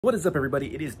What is up,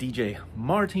 everybody? It is DJ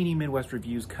Martini Midwest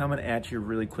Reviews coming at you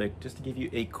really quick just to give you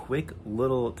a quick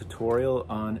little tutorial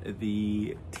on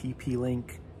the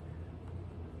TP-Link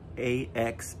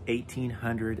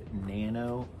AX1800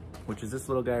 Nano, which is this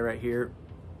little guy right here.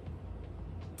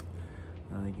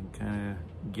 You can kind of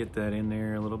get that in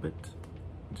there a little bit.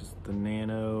 Just the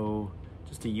Nano,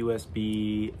 just a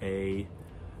USB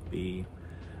A/B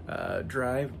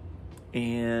drive,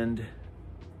 and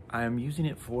I'm using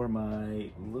it for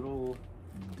my little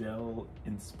Dell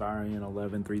Inspiron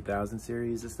 11 3000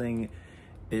 series. This thing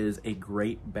is a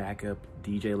great backup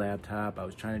DJ laptop. I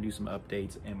was trying to do some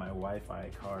updates and my Wi-Fi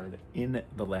card in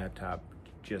the laptop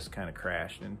just kind of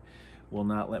crashed and will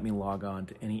not let me log on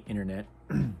to any internet.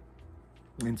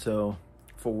 And so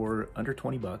for under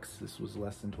 20 bucks, this was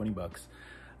less than 20 bucks,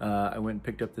 I went and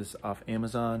picked up this off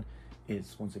Amazon.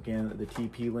 It's once again the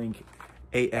TP-Link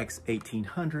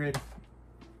AX1800.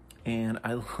 And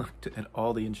I looked at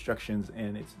all the instructions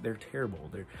and they're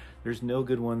terrible. There's no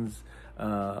good ones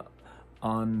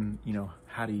on, you know,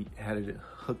 how to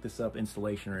hook this up,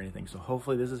 installation or anything. So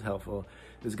hopefully this is helpful.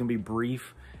 This is gonna be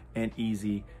brief and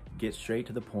easy. Get straight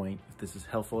to the point. If this is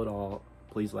helpful at all,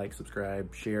 please like,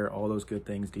 subscribe, share, all those good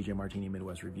things. DJ Martini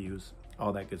Midwest Reviews,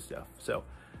 all that good stuff. So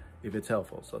if it's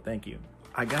helpful, so thank you.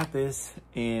 I got this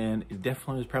and it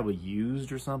definitely was probably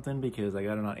used or something because I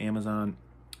got it on Amazon.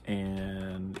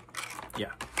 And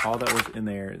yeah, all that was in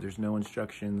there, there's no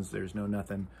instructions, there's no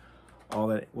nothing. All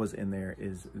that was in there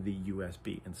is the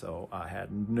USB, and so I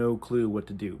had no clue what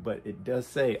to do. But it does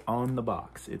say on the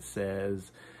box, it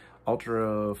says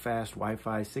ultra fast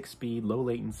Wi-Fi, 6-speed, low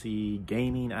latency,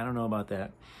 gaming. I don't know about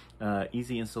that.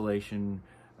 Easy installation,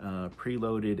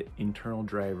 preloaded internal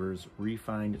drivers,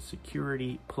 refined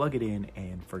security, plug it in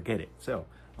and forget it. So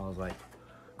I was like,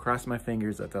 cross my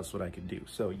fingers that that's what I could do.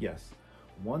 So yes,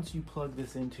 once you plug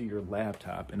this into your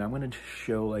laptop, and I'm going to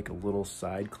show like a little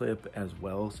side clip as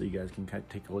well so you guys can kind of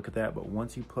take a look at that, but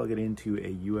once you plug it into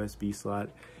a USB slot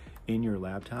in your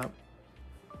laptop,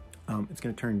 it's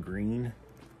going to turn green.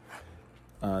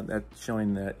 That's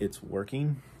showing that it's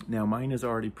working. Now mine is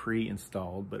already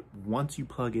pre-installed, but once you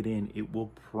plug it in, it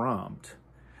will prompt.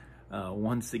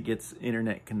 Once it gets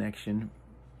internet connection,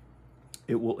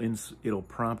 it'll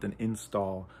prompt an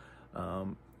install.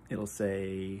 It'll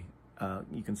say,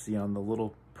 you can see on the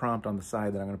little prompt on the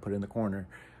side that I'm going to put in the corner,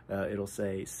 it'll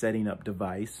say setting up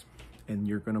device, and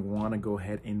you're going to want to go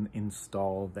ahead and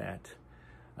install that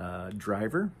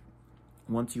driver.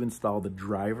 Once you install the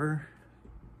driver,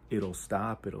 it'll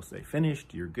stop, it'll say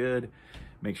finished, you're good.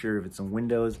 Make sure if it's in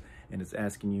Windows and it's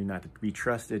asking you not to be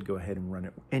trusted, go ahead and run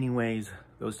it anyways,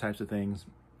 those types of things.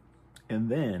 And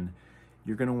then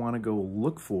you're going to want to go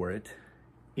look for it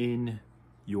in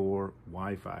your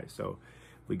Wi-Fi. So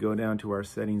we go down to our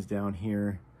settings down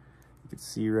here. You can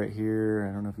see right here,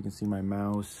 I don't know if you can see my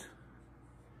mouse.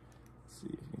 Let's see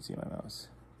if you can see my mouse.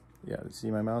 Yeah,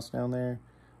 see my mouse down there?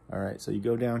 All right, so you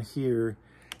go down here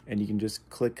and you can just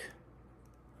click,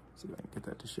 see if I can get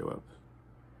that to show up.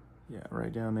 Yeah,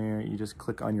 right down there, you just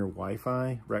click on your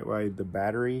Wi-Fi, right by the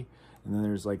battery, and then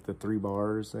there's like the 3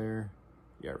 bars there.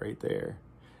 Yeah, right there.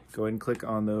 Go ahead and click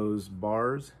on those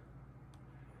bars.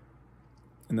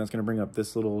 And that's gonna bring up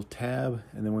this little tab,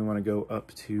 and then we wanna go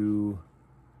up to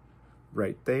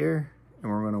right there, and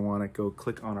we're gonna wanna go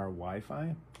click on our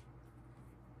Wi-Fi.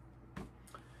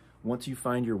 Once you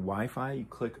find your Wi-Fi, you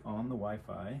click on the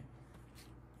Wi-Fi.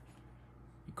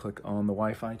 You click on the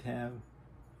Wi-Fi tab,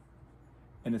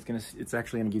 and it's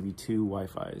actually gonna give you 2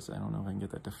 Wi-Fis. I don't know if I can get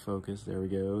that to focus. There we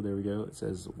go, there we go. It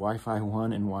says Wi-Fi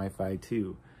 1 and Wi-Fi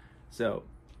 2. So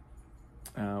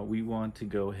we want to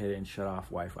go ahead and shut off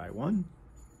Wi-Fi 1.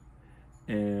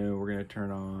 And we're going to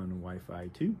turn on Wi-Fi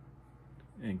 2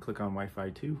 and click on Wi-Fi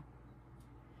 2.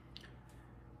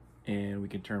 And we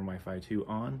can turn Wi-Fi 2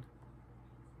 on.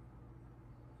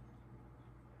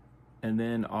 And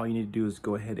then all you need to do is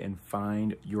go ahead and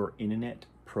find your internet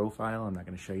profile. I'm not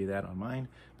going to show you that on mine,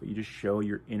 but you just show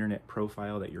your internet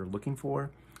profile that you're looking for,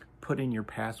 put in your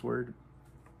password,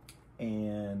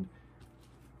 and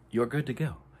you're good to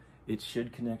go. It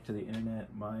should connect to the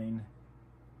internet. Mine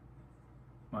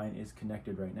is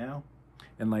connected right now,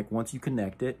 and like once you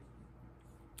connect it,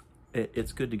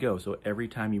 it's good to go. So every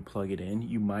time you plug it in,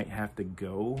 you might have to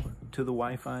go to the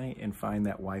Wi-Fi and find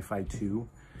that Wi-Fi 2,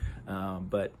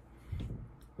 but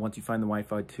once you find the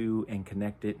Wi-Fi 2 and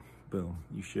connect it, boom,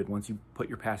 you should. Once you put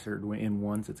your password in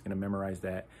once, it's going to memorize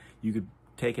that. You could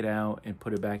take it out and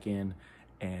put it back in,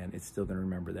 and it's still going to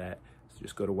remember that. So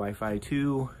just go to Wi-Fi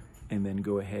 2 and then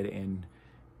go ahead and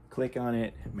click on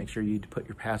it, make sure you put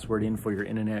your password in for your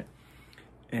internet,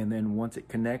 and then once it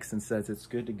connects and says it's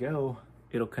good to go,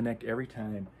 it'll connect every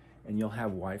time, and you'll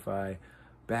have Wi-Fi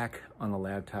back on a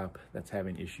laptop that's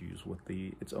having issues with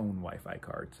its own Wi-Fi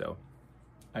card. So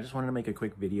I just wanted to make a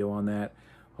quick video on that.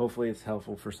 Hopefully it's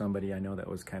helpful for somebody. I know that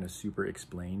was kind of super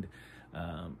explained,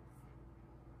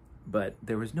 but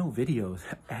there was no videos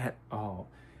at all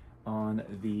on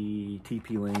the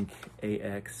TP-Link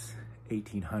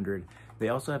AX1800. They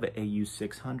also have an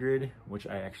AU600, which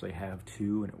I actually have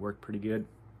too, and it worked pretty good,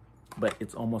 but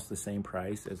it's almost the same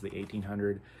price as the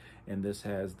 1800, and this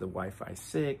has the Wi-Fi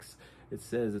 6. It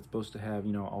says it's supposed to have,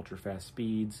 you know, ultra fast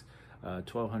speeds,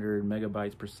 1200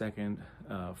 megabytes per second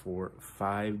for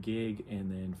 5 gig,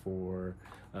 and then for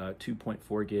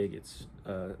 2.4 gig it's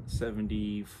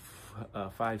 570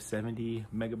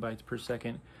 megabytes per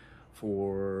second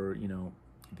for, you know,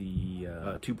 the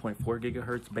 2.4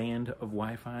 gigahertz band of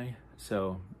Wi-Fi.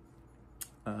 So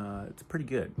it's pretty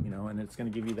good, you know, and it's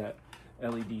going to give you that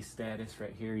LED status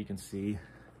right here. You can see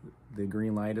the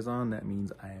green light is on. That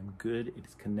means I am good, it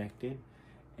is connected,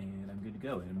 and I'm good to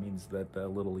go. It means that the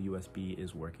little USB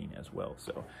is working as well.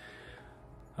 So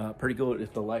pretty cool.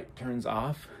 If the light turns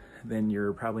off, then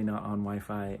you're probably not on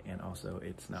Wi-Fi, and also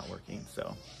it's not working.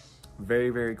 So very,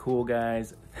 very cool,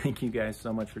 guys. Thank you guys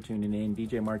so much for tuning in.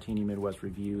 DJ Martini Midwest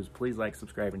Reviews. Please like,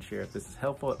 subscribe, and share if this is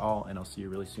helpful at all, and I'll see you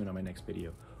really soon on my next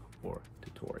video or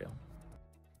tutorial.